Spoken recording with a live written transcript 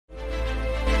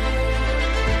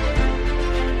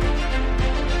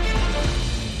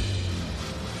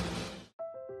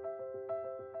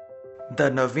The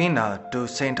Novena to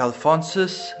St.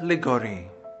 Alphonsus Liguori.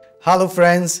 Hello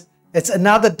friends, it's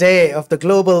another day of the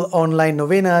global online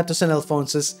Novena to St.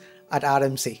 Alphonsus at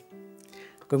RMC.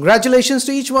 Congratulations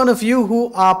to each one of you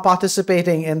who are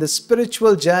participating in the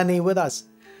spiritual journey with us.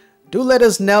 Do let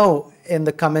us know in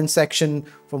the comment section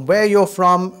from where you're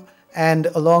from and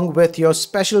along with your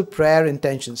special prayer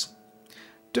intentions.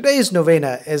 Today's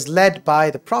Novena is led by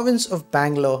the province of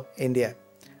Bangalore, India.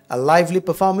 A lively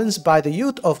performance by the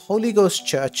youth of Holy Ghost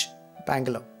Church,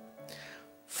 Bangalore.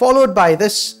 Followed by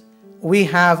this, we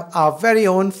have our very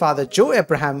own Father Joe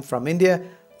Abraham from India,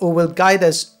 who will guide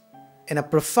us in a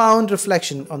profound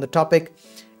reflection on the topic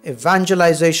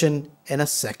Evangelization in a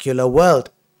Secular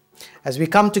World. As we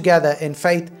come together in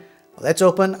faith, let's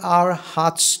open our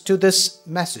hearts to this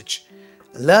message,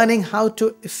 learning how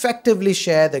to effectively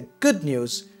share the good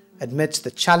news amidst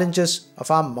the challenges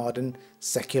of our modern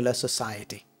secular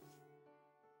society.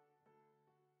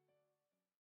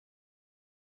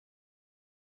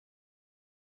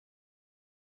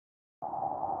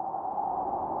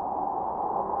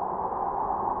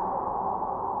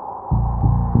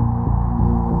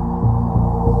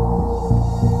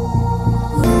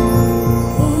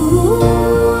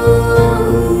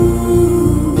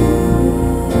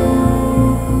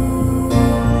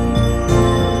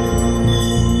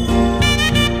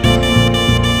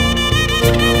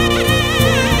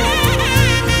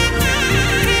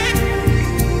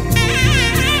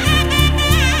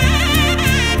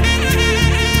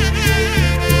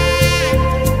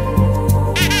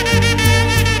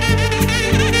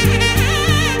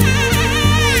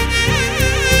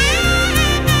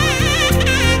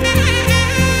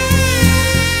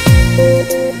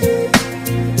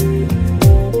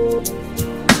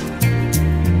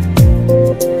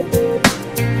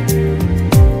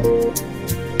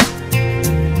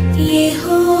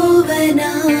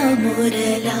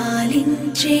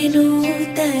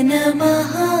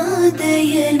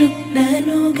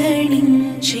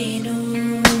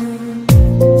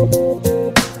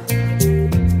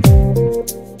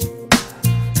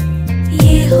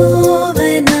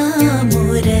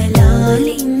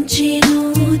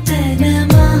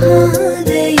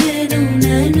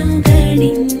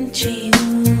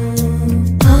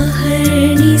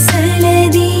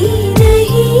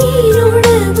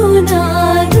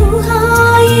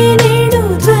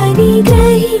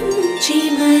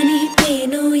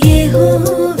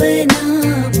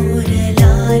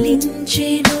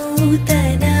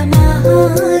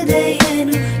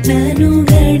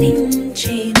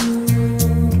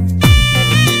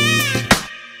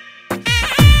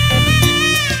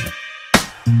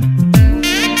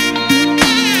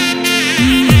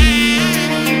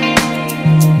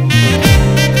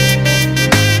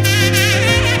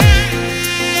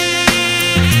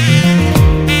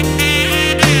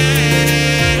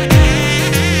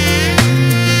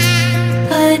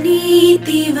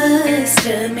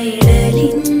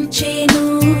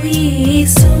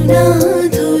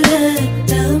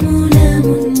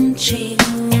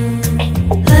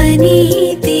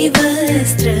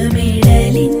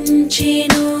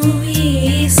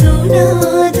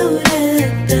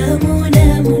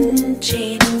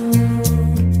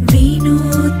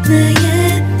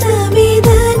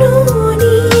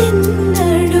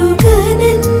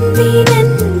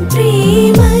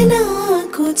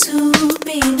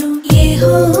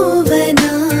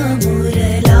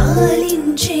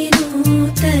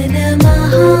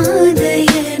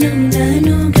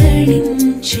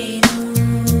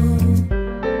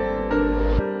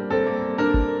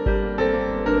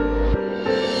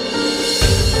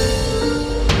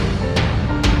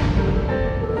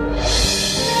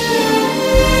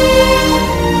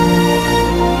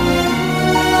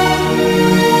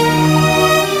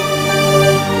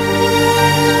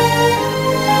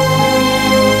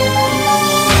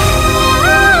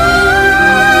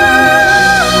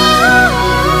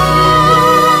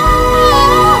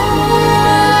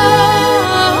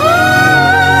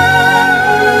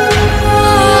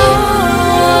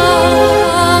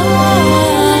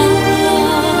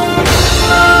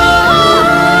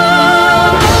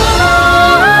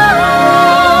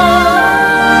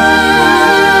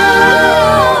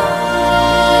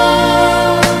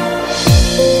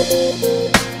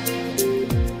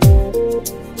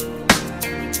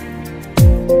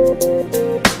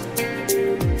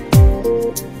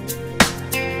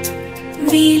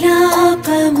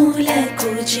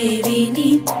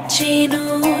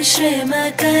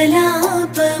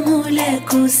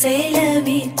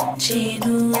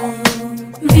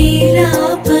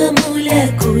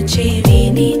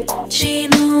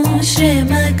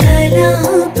 శ్రమ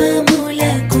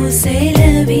కలాపములకు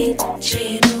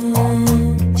సెలవిచ్చెను.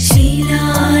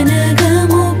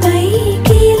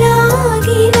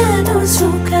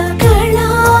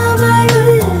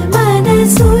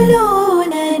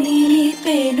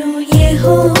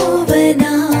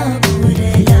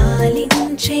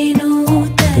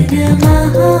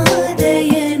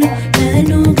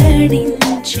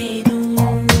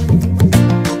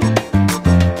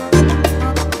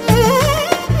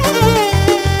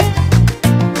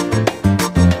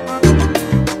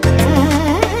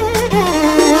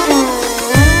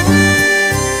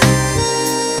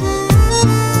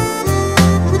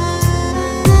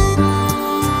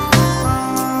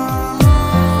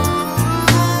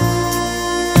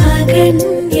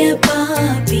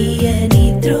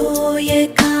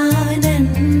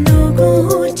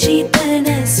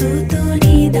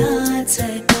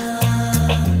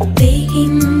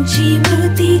 తెగించి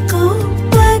మృతికో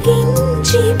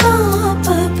పగించి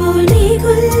పాపపు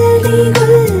దిగుల్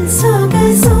దిగుల్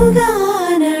సొగసుగా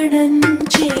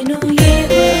నడంచెను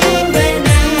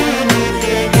యెహోవనా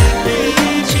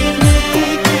మురగాయించెను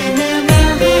తన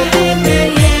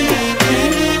మహోదయను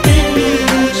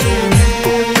కనుగరించెను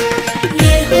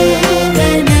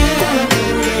యెహోవనా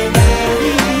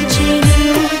మురగాయించెను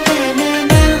తన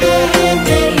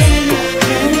మహోదయను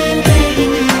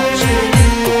కనుగరించెను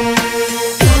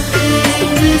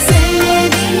అఖిలి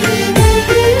సయది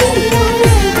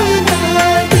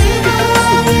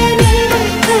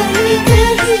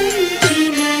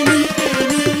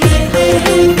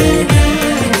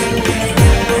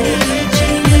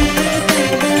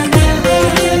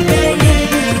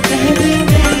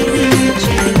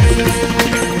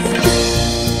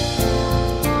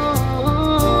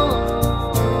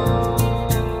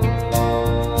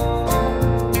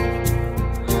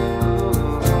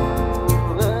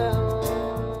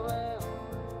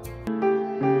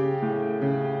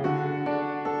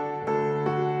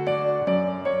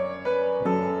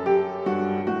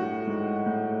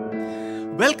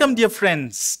Welcome, dear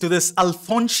friends, to this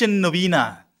Alphonsian Novena,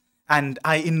 and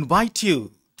I invite you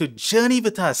to journey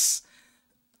with us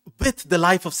with the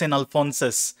life of St.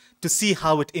 Alphonsus to see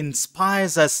how it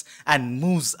inspires us and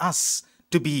moves us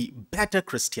to be better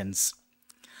Christians.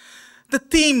 The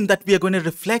theme that we are going to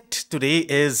reflect today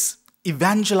is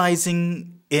evangelizing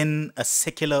in a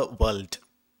secular world.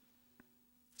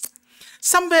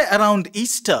 Somewhere around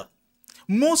Easter,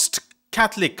 most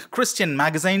Catholic Christian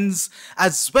magazines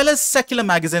as well as secular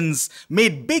magazines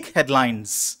made big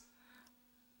headlines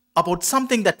about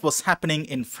something that was happening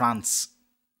in France.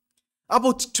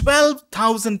 About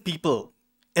 12,000 people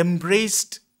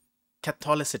embraced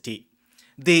Catholicity.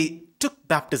 They took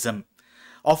baptism,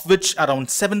 of which around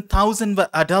 7,000 were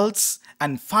adults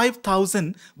and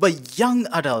 5,000 were young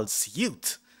adults,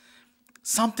 youth.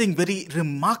 Something very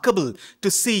remarkable to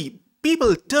see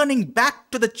people turning back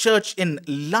to the church in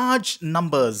large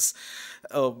numbers,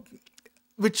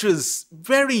 which was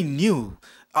very new.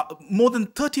 More than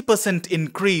 30%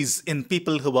 increase in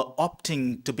people who were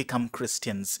opting to become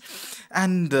Christians.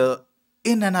 And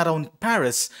in and around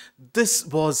Paris, this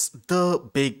was the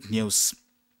big news.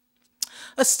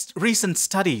 A recent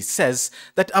study says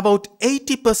that about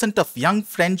 80% of young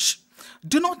French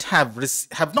do not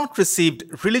have not received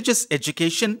religious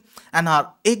education and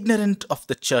are ignorant of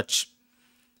the church.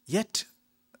 Yet,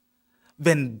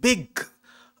 when big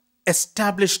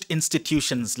established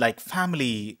institutions like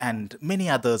family and many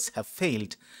others have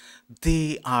failed,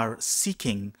 they are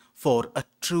seeking for a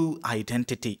true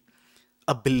identity,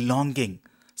 a belonging,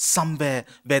 somewhere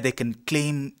where they can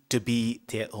claim to be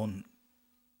their own.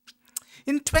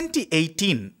 In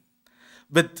 2018,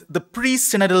 with the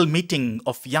pre-synodal meeting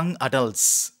of young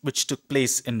adults which took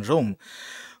place in Rome,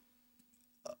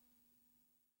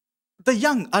 the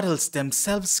young adults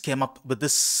themselves came up with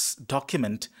this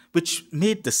document which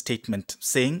made the statement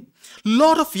saying, "A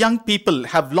lot of young people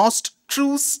have lost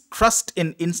true trust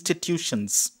in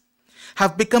institutions,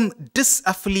 have become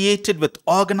disaffiliated with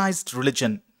organized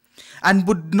religion, and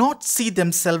would not see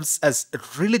themselves as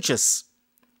religious.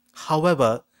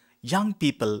 However, young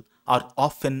people are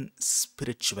often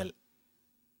spiritual."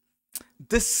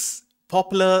 This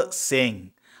popular saying,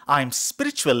 "I'm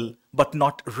spiritual but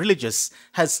not religious,"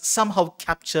 has somehow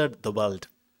captured the world.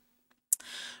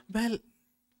 Well,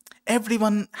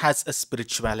 everyone has a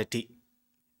spirituality.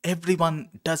 Everyone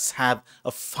does have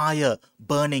a fire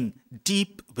burning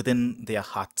deep within their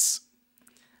hearts.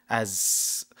 As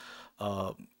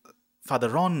Father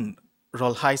Ron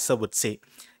Rolheiser would say,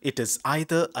 it is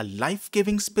either a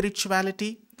life-giving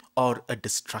spirituality or a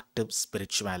destructive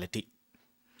spirituality.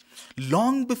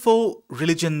 Long before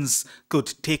religions could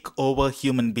take over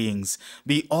human beings,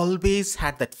 we always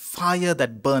had that fire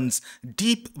that burns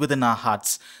deep within our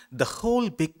hearts. The whole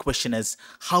big question is,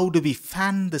 how do we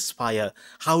fan this fire?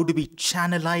 How do we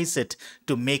channelize it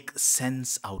to make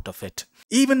sense out of it?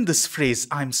 Even this phrase,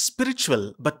 "I'm spiritual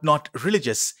but not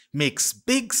religious," makes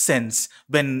big sense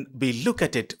when we look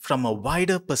at it from a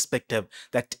wider perspective,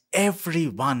 that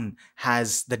everyone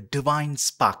has the divine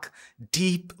spark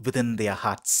deep within their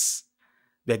hearts,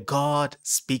 where God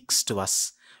speaks to us,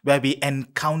 where we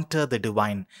encounter the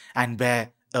divine, and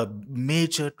where a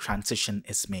major transition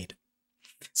is made.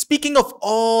 Speaking of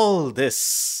all this,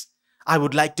 I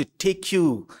would like to take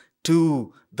you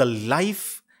to the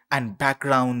life and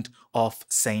background of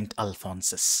Saint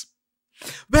Alphonsus.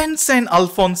 When Saint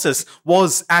Alphonsus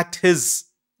was at his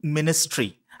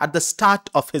ministry, at the start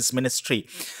of his ministry,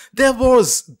 there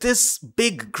was this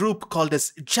big group called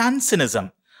as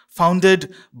Jansenism,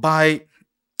 founded by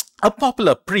a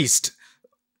popular priest,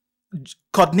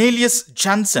 Cornelius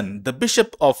Jansen, the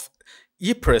bishop of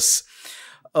Ypres,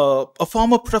 a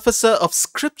former professor of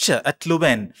scripture at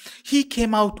Leuven, he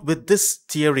came out with this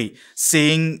theory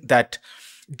saying that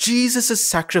Jesus'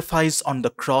 sacrifice on the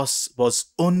cross was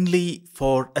only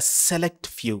for a select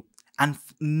few and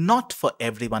not for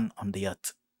everyone on the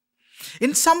earth.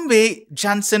 In some way,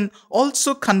 Jansen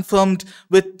also confirmed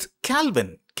with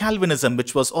Calvinism,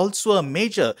 which was also a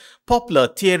major popular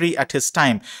theory at his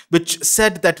time, which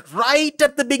said that right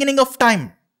at the beginning of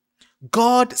time,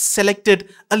 God selected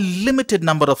a limited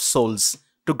number of souls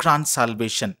to grant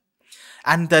salvation,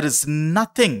 and there is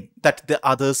nothing that the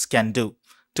others can do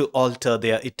to alter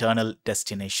their eternal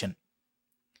destination.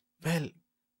 Well,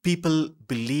 people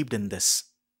believed in this,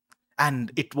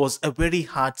 and it was a very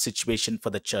hard situation for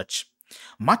the church.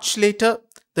 Much later,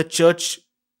 the church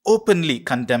openly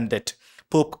condemned it.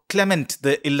 Pope Clement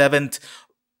XI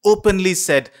openly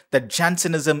said that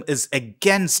Jansenism is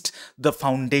against the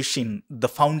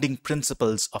founding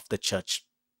principles of the church.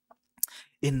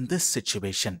 In this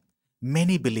situation,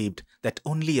 many believed that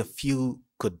only a few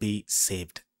could be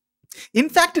saved. In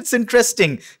fact, it's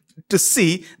interesting to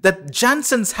see that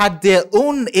Jansens had their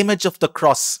own image of the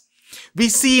cross. We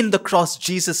see in the cross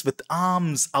Jesus with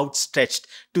arms outstretched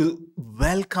to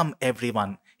welcome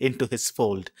everyone into his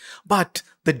fold. But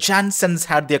the Jansens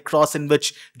had their cross in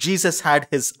which Jesus had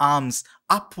his arms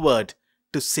upward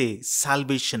to say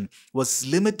salvation was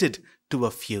limited to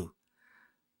a few.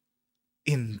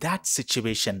 In that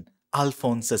situation,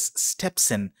 Alphonsus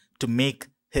steps in to make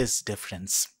his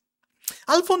difference.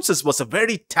 Alphonsus was a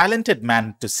very talented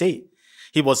man to say.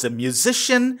 He was a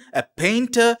musician, a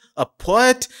painter, a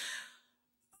poet.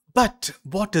 But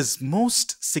what is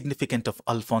most significant of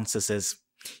Alphonsus is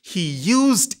he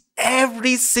used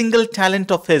every single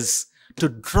talent of his to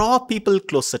draw people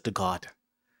closer to God.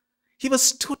 He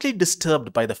was totally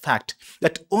disturbed by the fact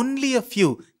that only a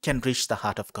few can reach the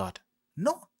heart of God.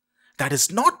 No, that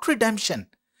is not redemption.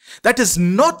 That is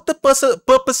not the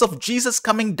purpose of Jesus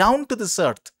coming down to this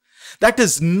earth. That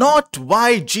is not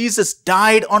why Jesus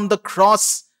died on the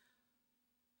cross.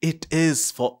 It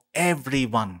is for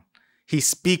everyone. He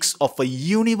speaks of a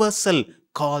universal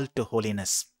call to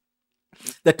holiness.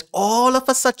 That all of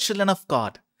us are children of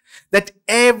God. That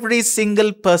every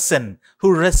single person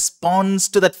who responds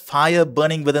to that fire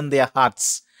burning within their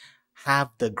hearts have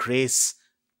the grace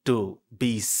to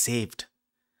be saved.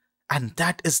 And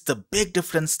that is the big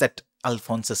difference that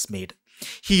Alphonsus made.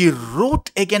 He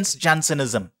wrote against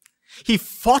Jansenism. He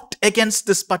fought against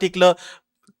this particular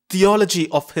theology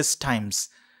of his times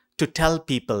to tell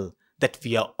people that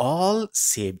we are all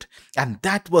saved. And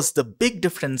that was the big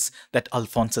difference that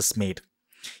Alphonsus made.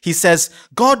 He says,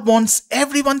 God wants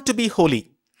everyone to be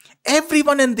holy,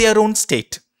 everyone in their own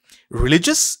state,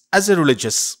 religious as a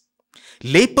religious,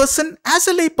 layperson as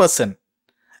a layperson,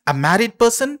 a married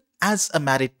person as a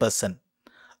married person,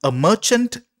 a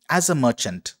merchant as a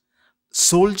merchant,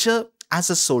 soldier as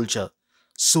a soldier,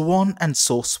 so on and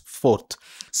so forth,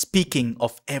 speaking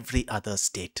of every other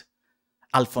state.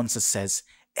 Alphonsus says,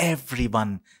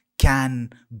 everyone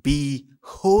can be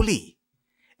holy.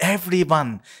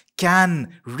 Everyone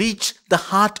can reach the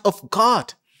heart of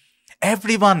God.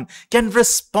 Everyone can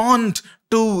respond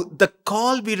to the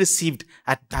call we received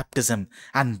at baptism.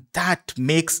 And that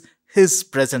makes his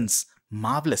presence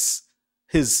marvelous,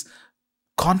 his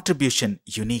contribution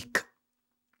unique.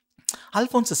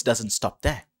 Alphonsus doesn't stop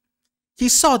there. He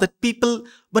saw that people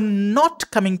were not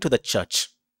coming to the church.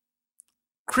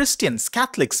 Christians,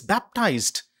 Catholics,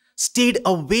 baptized, stayed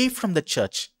away from the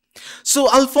church. So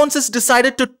Alphonsus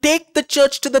decided to take the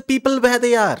church to the people where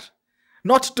they are.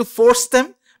 Not to force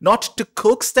them, not to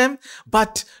coax them,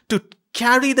 but to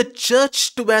carry the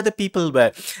church to where the people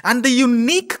were. And the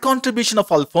unique contribution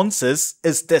of Alphonsus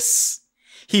is this.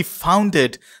 He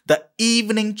founded the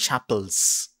evening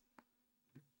chapels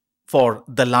for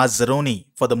the Lazzaroni,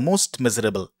 for the most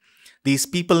miserable. These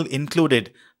people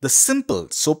included the simple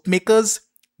soap makers,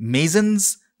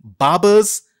 masons,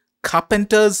 barbers,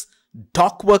 carpenters,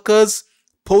 dock workers,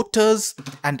 porters,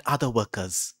 and other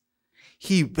workers.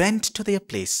 He went to their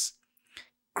place,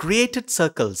 created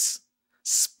circles,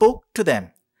 spoke to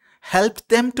them, helped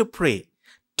them to pray,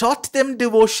 taught them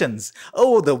devotions.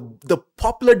 Oh, the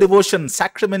popular devotion,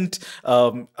 sacrament,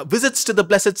 visits to the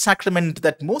Blessed Sacrament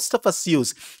that most of us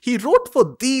use. He wrote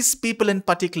for these people in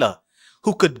particular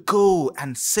who could go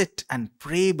and sit and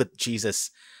pray with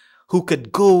Jesus, who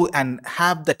could go and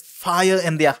have that fire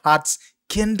in their hearts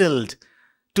kindled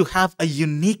to have a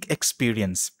unique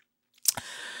experience.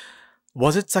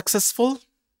 Was it successful?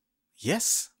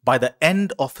 Yes. By the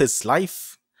end of his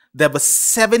life, there were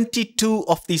 72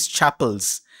 of these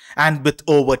chapels, and with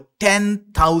over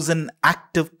 10,000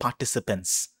 active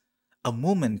participants. A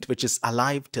movement which is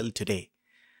alive till today.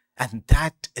 And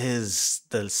that is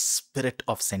the spirit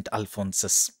of St.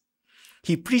 Alphonsus.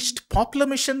 He preached popular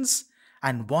missions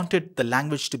and wanted the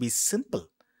language to be simple.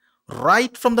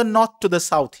 Right from the north to the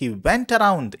south, he went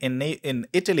around in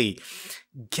Italy,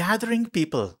 gathering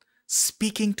people,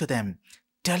 speaking to them,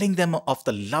 telling them of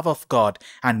the love of God,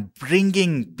 and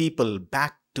bringing people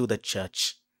back to the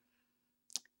church.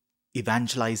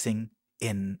 Evangelizing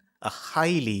in a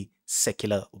highly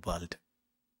secular world.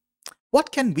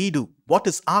 What can we do? What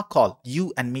is our call,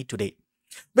 you and me today?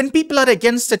 When people are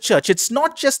against the church, it's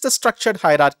not just the structured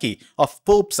hierarchy of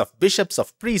popes, of bishops,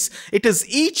 of priests. It is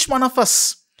each one of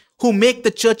us who make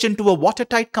the church into a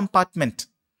watertight compartment,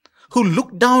 who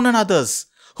look down on others,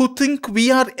 who think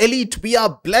we are elite, we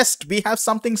are blessed, we have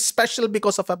something special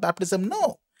because of our baptism.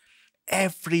 No,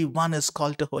 everyone is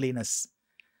called to holiness.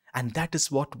 And that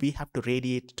is what we have to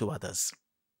radiate to others.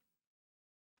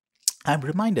 I'm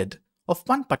reminded of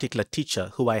one particular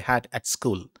teacher who I had at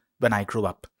school when I grew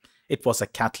up. It was a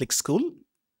Catholic school.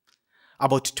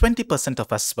 About 20%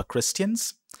 of us were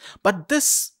Christians. But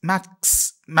this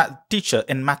teacher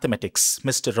in mathematics,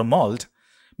 Mr. Romuald,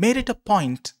 made it a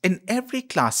point in every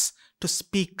class to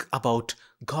speak about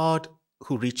God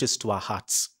who reaches to our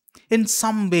hearts. In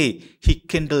some way, he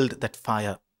kindled that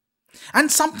fire.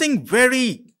 And something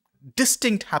very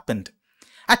distinct happened.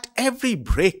 At every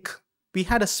break, we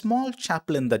had a small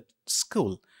chapel in the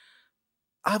school.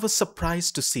 I was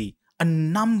surprised to see a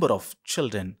number of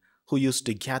children who used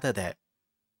to gather there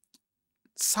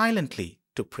silently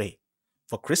to pray.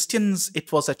 For Christians,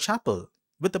 it was a chapel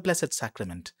with the Blessed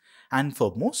Sacrament. And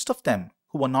for most of them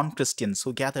who were non-Christians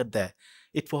who gathered there,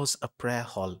 it was a prayer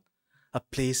hall, a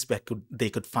place where they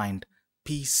could find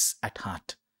peace at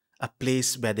heart, a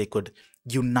place where they could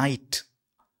unite,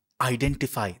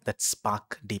 identify that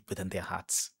spark deep within their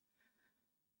hearts.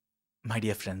 My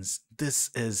dear friends, this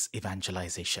is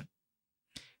evangelization.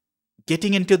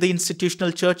 Getting into the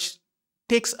institutional church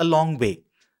takes a long way,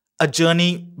 a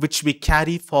journey which we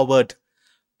carry forward,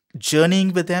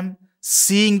 journeying with them,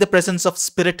 seeing the presence of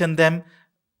Spirit in them,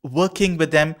 working with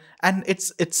them, and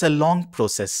it's a long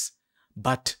process.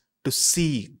 But to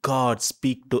see God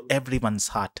speak to everyone's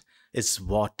heart is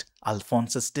what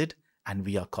Alphonsus did, and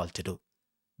we are called to do.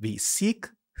 We seek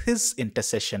his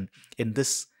intercession in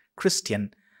this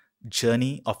Christian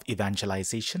journey of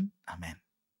evangelization. Amen.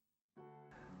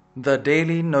 The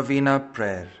Daily Novena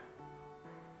Prayer.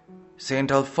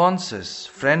 Saint Alphonsus,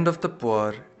 friend of the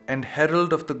poor and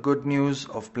herald of the good news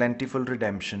of plentiful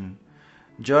redemption,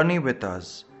 journey with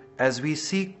us as we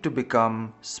seek to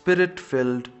become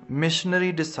Spirit-filled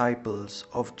missionary disciples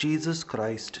of Jesus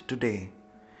Christ today,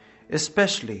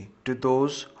 especially to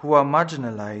those who are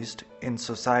marginalized in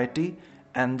society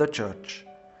and the church.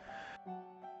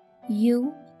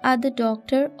 You are the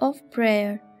doctor of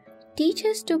prayer. Teach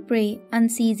us to pray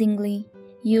unceasingly.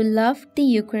 You love the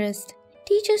Eucharist.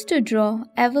 Teach us to draw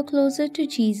ever closer to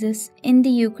Jesus in the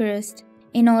Eucharist,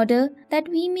 in order that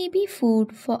we may be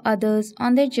food for others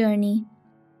on their journey.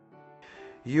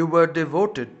 You were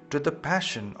devoted to the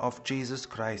passion of Jesus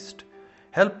Christ.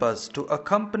 Help us to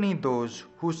accompany those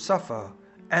who suffer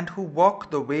and who walk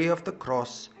the way of the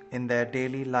cross in their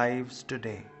daily lives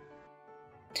today.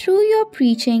 Through your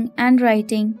preaching and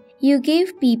writing, you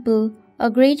gave people a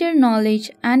greater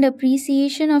knowledge and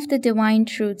appreciation of the divine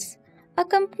truths.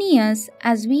 Accompany us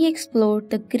as we explore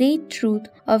the great truth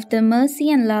of the mercy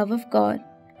and love of God,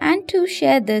 and to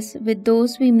share this with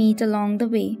those we meet along the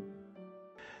way.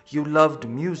 You loved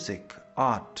music,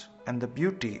 art, and the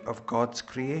beauty of God's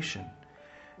creation.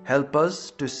 Help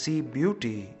us to see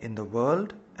beauty in the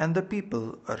world and the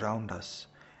people around us,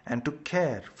 and to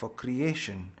care for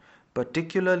creation,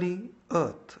 particularly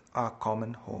earth, our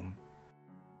common home.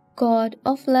 God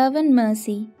of love and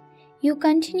mercy, you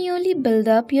continually build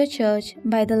up your church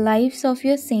by the lives of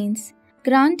your saints.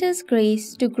 Grant us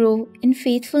grace to grow in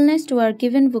faithfulness to our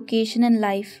given vocation in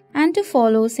life, and to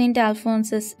follow St.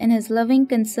 Alphonsus in his loving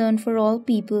concern for all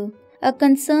people, a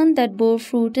concern that bore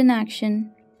fruit in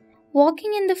action.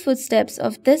 Walking in the footsteps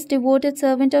of this devoted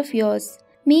servant of yours,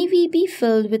 may we be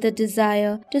filled with a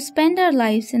desire to spend our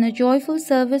lives in a joyful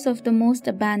service of the most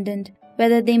abandoned,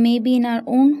 whether they may be in our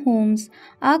own homes,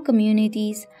 our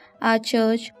communities, our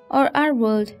church, or our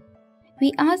world.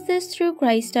 We ask this through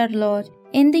Christ our Lord,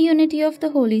 in the unity of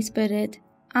the Holy Spirit.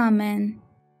 Amen.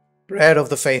 Prayer of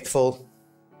the Faithful.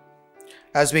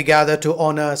 As we gather to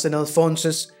honor St.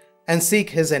 Alphonsus and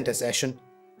seek his intercession,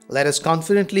 let us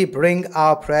confidently bring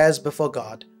our prayers before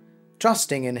God,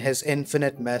 trusting in his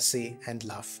infinite mercy and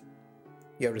love.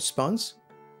 Your response?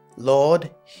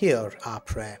 Lord, hear our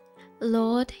prayer.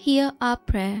 Lord, hear our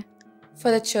prayer.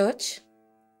 For the Church,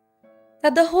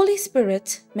 that the Holy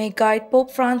Spirit may guide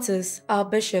Pope Francis, our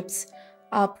bishops,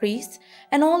 our priests,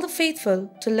 and all the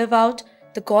faithful to live out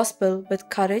the gospel with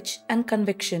courage and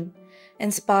conviction,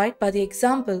 inspired by the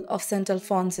example of St.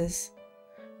 Alphonsus.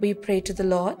 We pray to the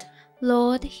Lord.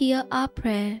 Lord, hear our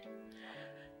prayer.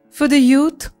 For the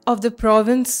youth of the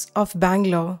province of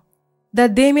Bangalore,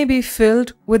 that they may be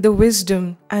filled with the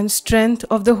wisdom and strength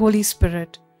of the Holy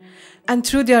Spirit, and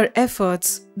through their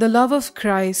efforts the love of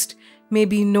Christ may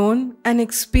be known and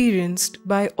experienced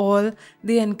by all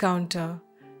they encounter.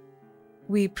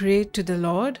 We pray to the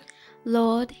Lord.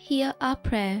 Lord, hear our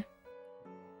prayer.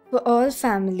 For all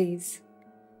families,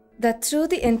 that through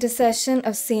the intercession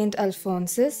of Saint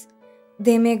Alphonsus,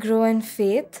 they may grow in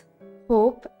faith,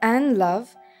 hope, and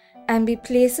love, and be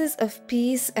places of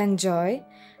peace and joy,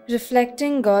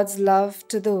 reflecting God's love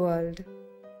to the world.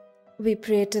 We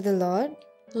pray to the Lord.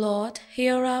 Lord,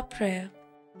 hear our prayer.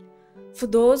 For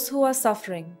those who are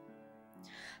suffering,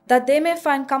 that they may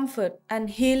find comfort and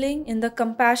healing in the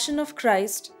compassion of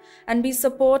Christ and be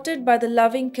supported by the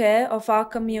loving care of our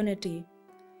community.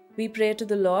 We pray to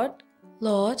the Lord.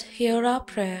 Lord, hear our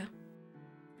prayer.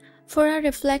 For our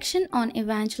reflection on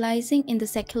evangelizing in the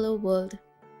secular world,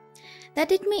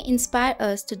 that it may inspire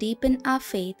us to deepen our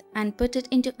faith and put it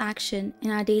into action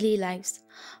in our daily lives,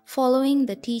 following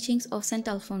the teachings of St.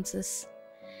 Alphonsus.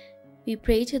 We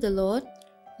pray to the Lord.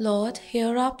 Lord,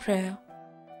 hear our prayer.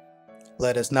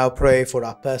 Let us now pray for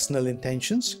our personal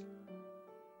intentions,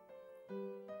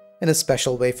 in a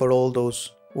special way for all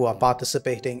those who are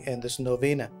participating in this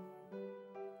novena,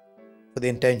 for the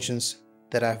intentions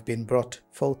that have been brought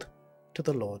forth to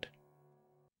the Lord.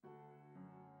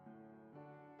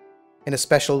 In a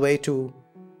special way too,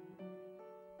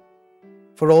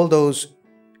 for all those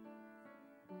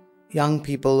young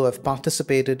people who have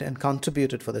participated and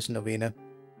contributed for this novena,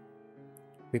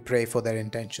 we pray for their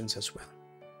intentions as well.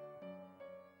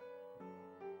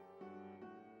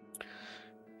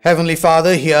 Heavenly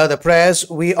Father, hear the prayers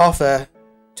we offer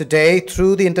today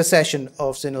through the intercession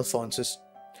of St. Alphonsus.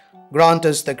 Grant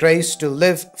us the grace to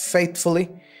live faithfully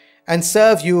and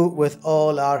serve you with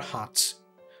all our hearts.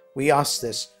 We ask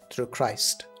this through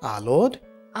Christ our Lord.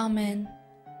 Amen.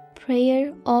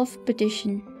 Prayer of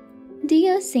Petition.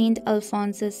 Dear Saint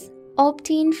Alphonsus,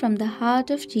 obtain from the heart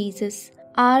of Jesus,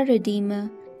 our Redeemer,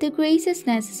 the graces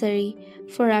necessary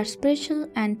for our spiritual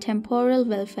and temporal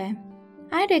welfare.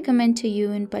 I recommend to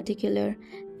you in particular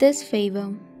this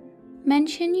favor.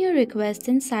 Mention your request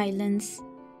in silence.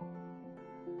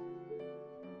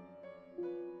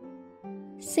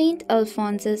 Saint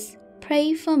Alphonsus,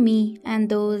 pray for me and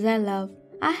those I love.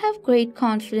 I have great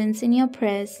confidence in your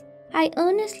prayers. I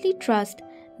earnestly trust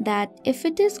that if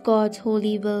it is God's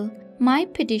holy will, my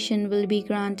petition will be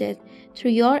granted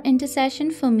through your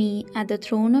intercession for me at the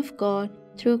throne of God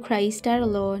through Christ our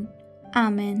Lord.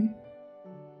 Amen.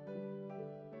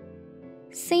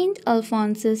 Saint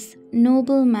Alphonsus,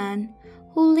 noble man,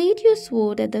 who laid your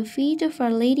sword at the feet of Our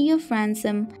Lady of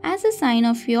Ransom as a sign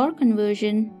of your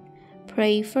conversion,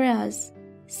 pray for us.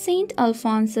 Saint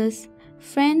Alphonsus,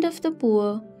 friend of the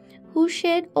poor, who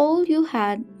shared all you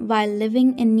had while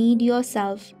living in need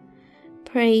yourself,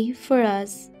 pray for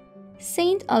us.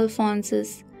 Saint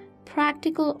Alphonsus,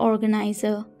 practical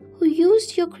organizer, who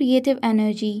used your creative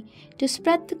energy to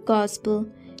spread the gospel,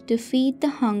 to feed the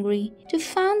hungry, to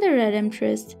found the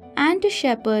Redemptorists, and to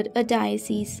shepherd a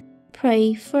diocese,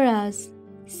 pray for us.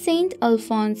 Saint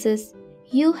Alphonsus,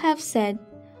 you have said,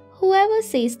 whoever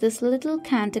says this little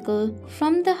canticle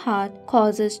from the heart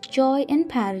causes joy in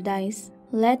paradise.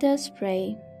 Let us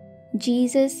pray.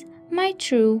 Jesus, my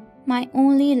true, my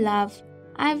only love,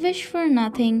 I wish for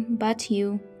nothing but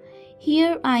you.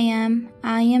 Here I am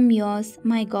yours,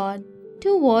 my God.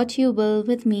 Do what you will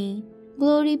with me.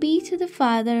 Glory be to the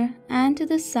Father, and to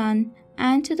the Son,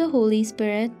 and to the Holy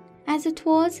Spirit, as it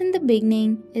was in the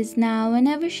beginning, is now, and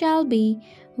ever shall be,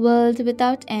 world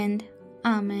without end.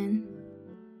 Amen.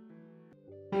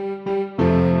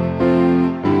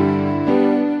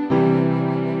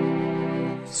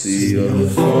 See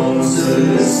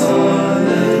Alphonsus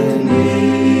silent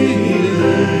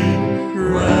kneeling,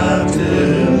 wrapped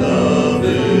in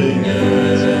loving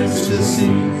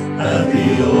ecstasy, at the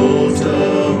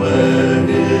altar where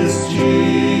is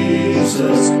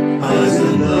Jesus, hides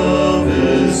in love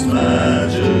His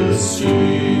majesty.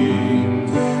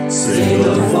 Saint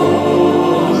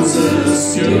Alphonsus,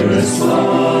 dearest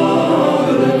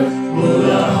Father, would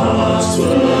our hearts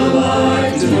were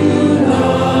like to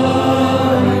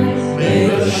thine,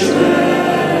 make us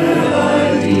share thy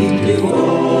deep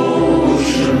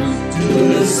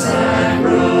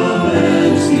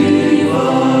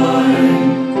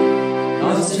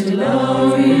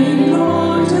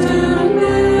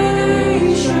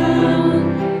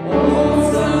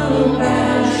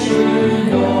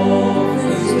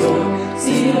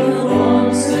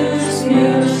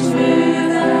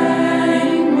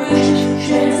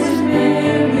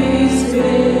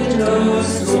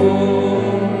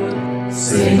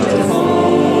Saint